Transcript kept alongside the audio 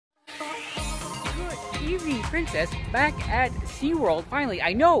Evening Princess back at SeaWorld finally.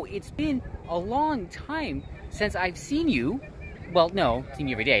 I know it's been a long time since I've seen you. Well, no, seen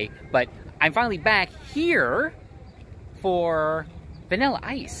you every day, but I'm finally back here for Vanilla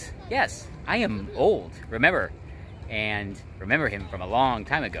Ice. Yes, I am old, remember, and remember him from a long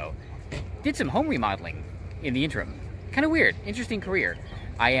time ago. Did some home remodeling in the interim. Kind of weird, interesting career.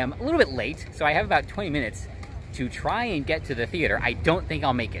 I am a little bit late, so I have about 20 minutes to try and get to the theater. I don't think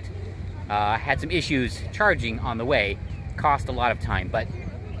I'll make it. Had some issues charging on the way, cost a lot of time, but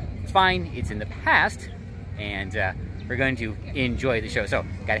it's fine, it's in the past, and we're going to enjoy the show. So,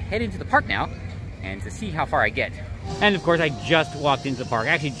 gotta head into the park now, and to see how far I get. And of course, I just walked into the park. I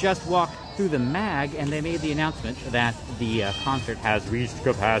actually just walked through the mag, and they made the announcement that the concert has reached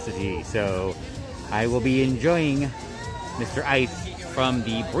capacity. So, I will be enjoying Mr. Ice from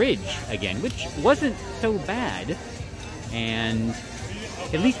the bridge again, which wasn't so bad, and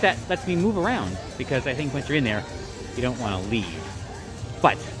at least that lets me move around, because I think once you're in there, you don't want to leave.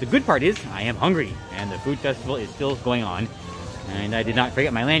 But the good part is, I am hungry, and the food festival is still going on, and I did not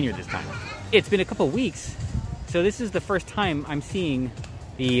forget my lanyard this time. It's been a couple weeks, so this is the first time I'm seeing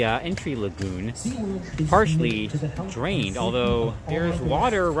the entry lagoon partially drained, although there's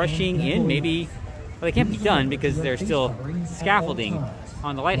water rushing in. Maybe, well, they can't be done because there's still scaffolding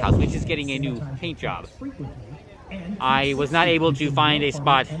on the lighthouse, which is getting a new paint job. I was not able to find a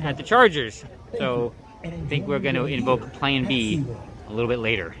spot at the chargers, so I think we're going to invoke Plan B a little bit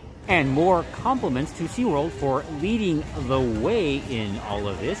later. And more compliments to SeaWorld for leading the way in all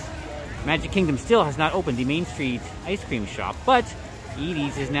of this. Magic Kingdom still has not opened the Main Street ice cream shop, but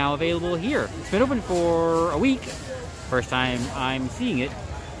Edie's is now available here. It's been open for a week. First time I'm seeing it.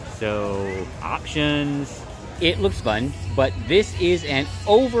 So, options. It looks fun, but this is an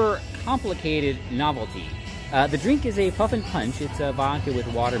overcomplicated novelty. The drink is a puff and punch. It's a vodka with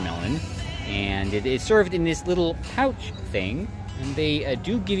watermelon, and it is served in this little pouch thing, and they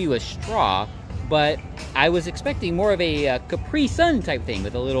do give you a straw, but I was expecting more of a Capri Sun type thing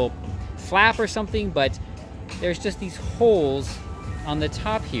with a little flap or something, but there's just these holes on the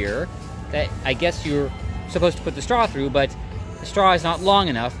top here that I guess you're supposed to put the straw through, but the straw is not long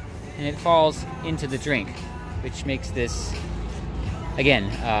enough, and it falls into the drink, which makes this, again,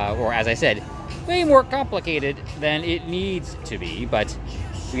 or as I said, way more complicated than it needs to be, but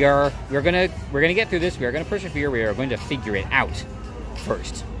we're gonna get through this. We are gonna persevere. We are going to figure it out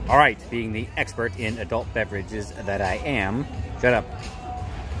first. All right, being the expert in adult beverages that I am, shut up.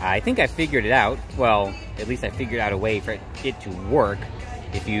 I think I figured it out. Well, at least I figured out a way for it to work.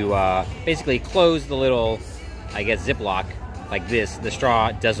 If you basically close the little, I guess, Ziploc like this, the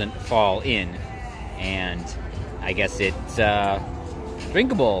straw doesn't fall in, and I guess it's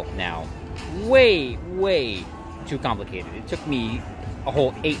drinkable now. Way too complicated. It took me a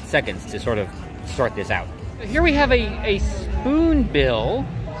whole 8 seconds to sort of sort this out. Here we have a spoonbill.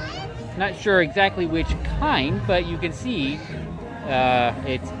 Not sure exactly which kind, but you can see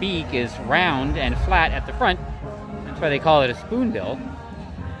its beak is round and flat at the front. That's why they call it a spoonbill.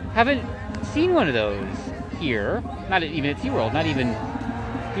 Haven't seen one of those here. Not even at SeaWorld, not even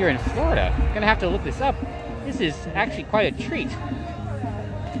here in Florida. Gonna have to look this up. This is actually quite a treat.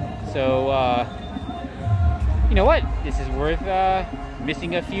 So, you know what? This is worth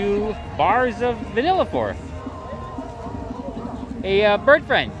missing a few bars of vanilla for. Hey, bird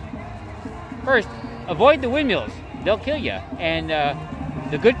friend. First, avoid the windmills. They'll kill you. And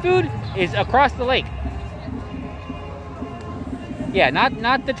the good food is across the lake. Yeah,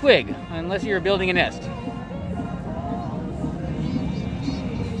 not the twig, unless you're building a nest.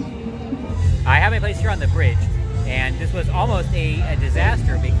 I have my place here on the bridge, and this was almost a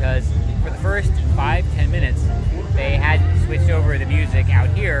disaster because for the first 5-10 minutes, they hadn't switched over the music out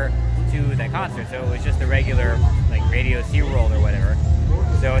here to the concert, so it was just the regular, like, Radio SeaWorld or whatever.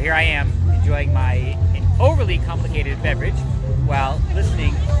 So here I am, enjoying my overly complicated beverage while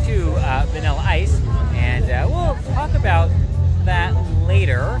listening to Vanilla Ice, and we'll talk about that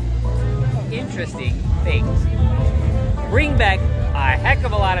later. Interesting things. Bring back a heck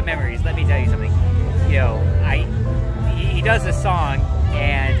of a lot of memories, let me tell you something. You know, he does this song,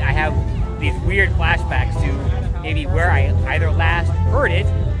 and I have these weird flashbacks to maybe where I either last heard it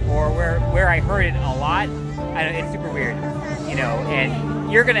or where I heard it a lot. I don't know, it's super weird, you know,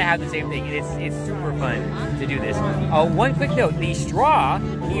 and you're gonna have the same thing. It's super fun to do this. One quick note, the straw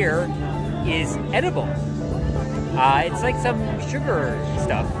here is edible. It's like some sugar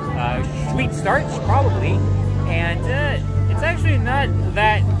stuff, sweet starch probably, and it's actually not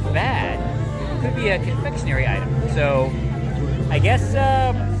that bad. It could be a confectionery item, so I guess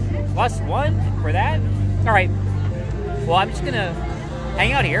 +1 for that. All right, well, I'm just gonna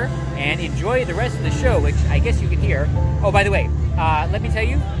hang out here and enjoy the rest of the show, which I guess you can hear. Oh, by the way, let me tell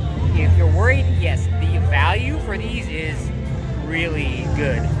you, if you're worried, yes, the value for these is really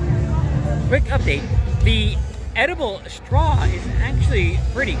good. Quick update, the edible straw is actually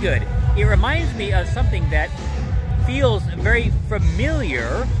pretty good. It reminds me of something that feels very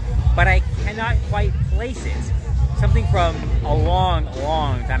familiar, but I cannot quite place it. Something from a long,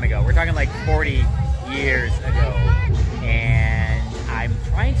 long time ago. We're talking like 40 years ago. And I'm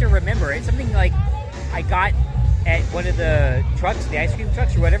trying to remember. It's something like I got at one of the trucks, the ice cream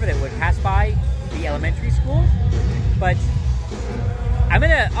trucks or whatever that would pass by the elementary school. But I'm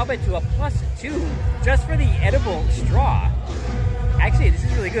gonna up it to a +2 just for the edible straw. Actually, this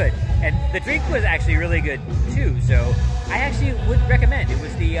is really good. And the drink was actually really good too, so I actually would recommend. It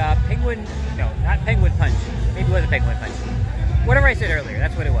was the penguin, no, not penguin punch. Maybe it was a penguin punch. Whatever I said earlier,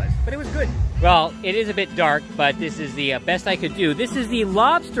 that's what it was. But it was good. Well, it is a bit dark, but this is the best I could do. This is the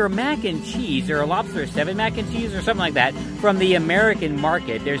lobster mac and cheese, or a lobster 7 mac and cheese, or something like that, from the American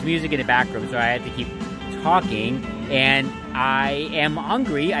market. There's music in the background, so I had to keep talking. And I am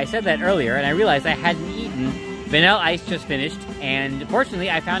hungry. I said that earlier, and I realized I hadn't eaten. Vanilla Ice just finished, and fortunately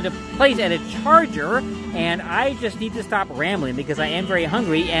I found a place at a Charger, and I just need to stop rambling because I am very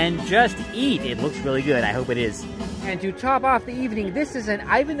hungry and just eat. It looks really good. I hope it is. And to top off the evening, this is an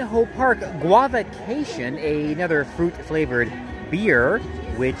Ivanhoe Park Guavacation, another fruit-flavored beer,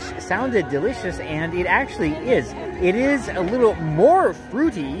 which sounded delicious, and it actually is. It is a little more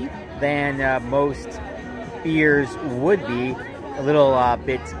fruity than most beers would be. A little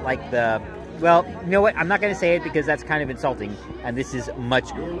bit like the... Well, you know what? I'm not going to say it because that's kind of insulting, and this is much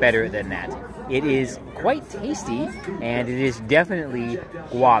better than that. It is quite tasty, and it is definitely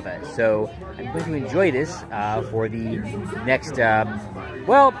guava. So I'm going to enjoy this for the next,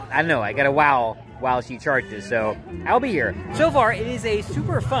 well, I don't know. I got to wow while she charges, so I'll be here. So far, it is a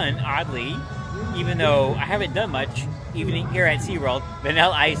super fun, oddly, even though I haven't done much, even here at SeaWorld.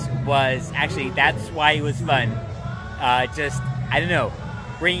 Vanilla Ice was actually, that's why it was fun. Just, I don't know,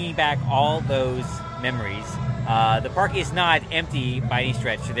 bringing back all those memories. The park is not empty by any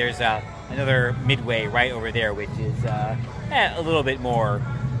stretch. There's another midway right over there, which is a little bit more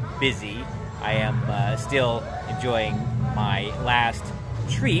busy. I am still enjoying my last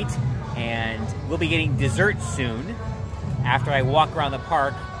treat, and we'll be getting dessert soon. After I walk around the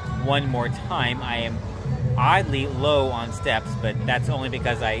park one more time, I am oddly low on steps, but that's only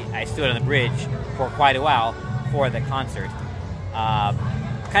because I stood on the bridge for quite a while for the concert.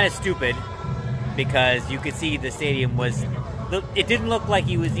 Kind of stupid, because you could see the stadium was, it didn't look like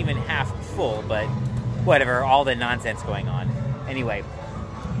he was even half full, but whatever, all the nonsense going on. Anyway,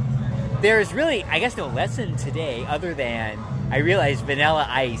 there's really, I guess, no lesson today other than I realized Vanilla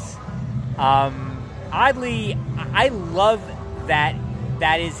Ice. Oddly, I love that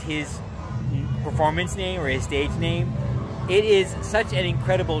that is his performance name or his stage name. It is such an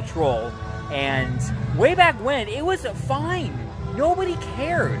incredible troll, and way back when, it was fine. Nobody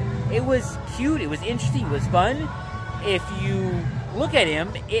cared. It was cute, it was interesting, it was fun. If you look at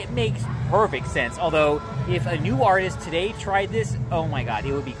him, it makes perfect sense. Although, if a new artist today tried this, oh my god,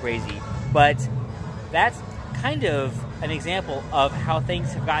 it would be crazy. But that's kind of an example of how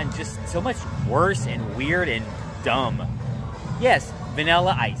things have gotten just so much worse and weird and dumb. Yes,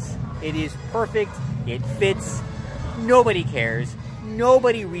 Vanilla Ice. It is perfect, it fits, nobody cares,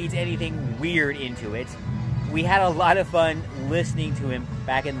 nobody reads anything weird into it. We had a lot of fun listening to him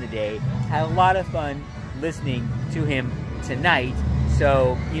back in the day. Had a lot of fun listening to him tonight.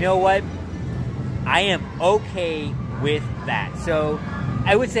 So, you know what? I am okay with that. So,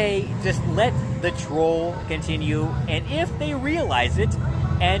 I would say just let the troll continue. And if they realize it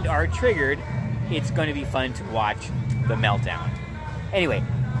and are triggered, it's going to be fun to watch the meltdown. Anyway,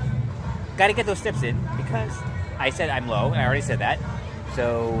 gotta get those steps in because I said I'm low. I already said that.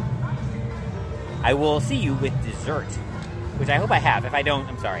 So I will see you with dessert, which I hope I have. If I don't,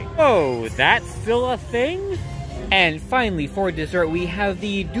 I'm sorry. Oh, that's still a thing? And finally, for dessert, we have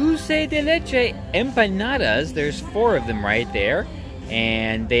the dulce de leche empanadas. There's 4 of them right there.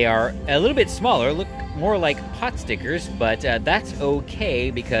 And they are a little bit smaller, look more like pot stickers, but that's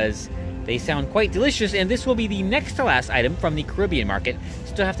okay because they sound quite delicious. And this will be the next to last item from the Caribbean market.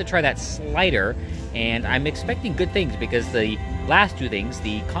 Still have to try that slider. And I'm expecting good things because the last 2 things,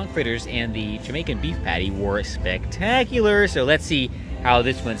 the conch fritters and the Jamaican beef patty, were spectacular. So let's see how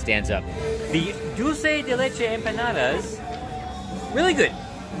this one stands up. The dulce de leche empanadas, really good.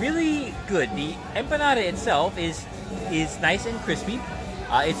 Really good. The empanada itself is nice and crispy.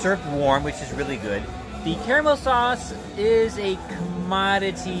 It's served warm, which is really good. The caramel sauce is a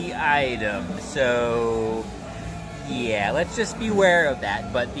commodity item. So Yeah, let's just beware of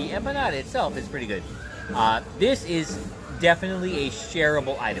that. But the empanada itself is pretty good. This is definitely a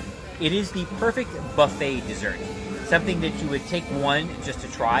shareable item. It is the perfect buffet dessert. Something that you would take one just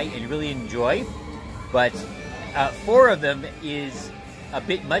to try and really enjoy. But 4 of them is a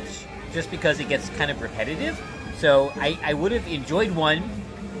bit much just because it gets kind of repetitive. So I would have enjoyed one,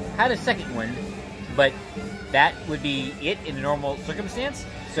 had a second one, but that would be it in a normal circumstance.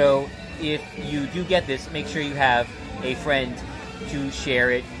 So if you do get this, make sure you have a friend to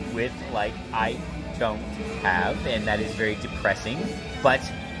share it with, like I don't have, and that is very depressing. But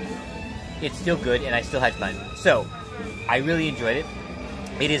it's still good, and I still had fun. So, I really enjoyed it.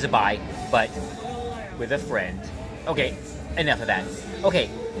 It is a buy, but with a friend. Okay, enough of that. Okay,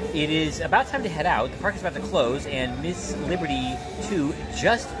 it is about time to head out. The park is about to close, and Miss Liberty 2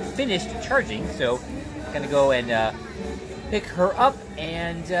 just finished charging, so I'm gonna go and pick her up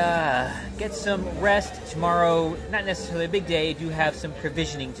and get some rest. Tomorrow, not necessarily a big day, I do have some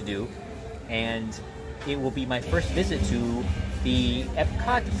provisioning to do, and it will be my first visit to the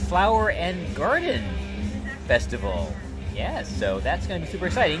Epcot Flower and Garden Festival. Yes, so that's going to be super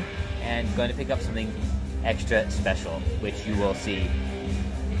exciting, and going to pick up something extra special, which you will see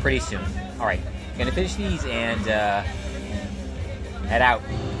pretty soon. Alright, gonna finish these and head out.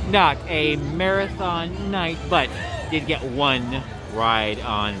 Not a marathon night, but did get one ride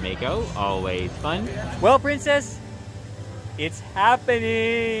on Mako. Always fun. Well, Princess, it's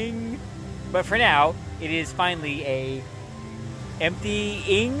happening! But for now, it is finally a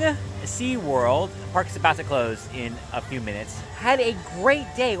emptying SeaWorld. The park's about to close in a few minutes. Had a great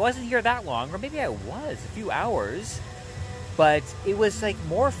day. Wasn't here that long, or maybe I was, a few hours. But it was like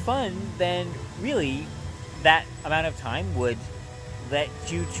more fun than really that amount of time would let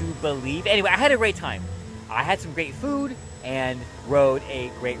you to believe. Anyway, I had a great time. I had some great food and rode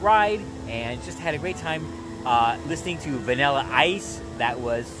a great ride and just had a great time listening to Vanilla Ice. That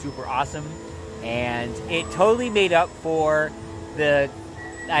was super awesome. And it totally made up for the,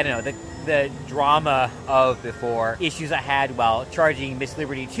 I don't know, the drama of the 4 issues I had while charging Miss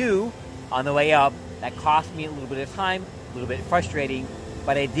Liberty 2 on the way up. That cost me a little bit of time, a little bit frustrating,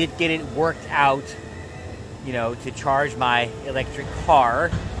 but I did get it worked out, you know, to charge my electric car.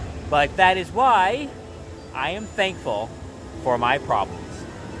 But that is why I am thankful for my problems.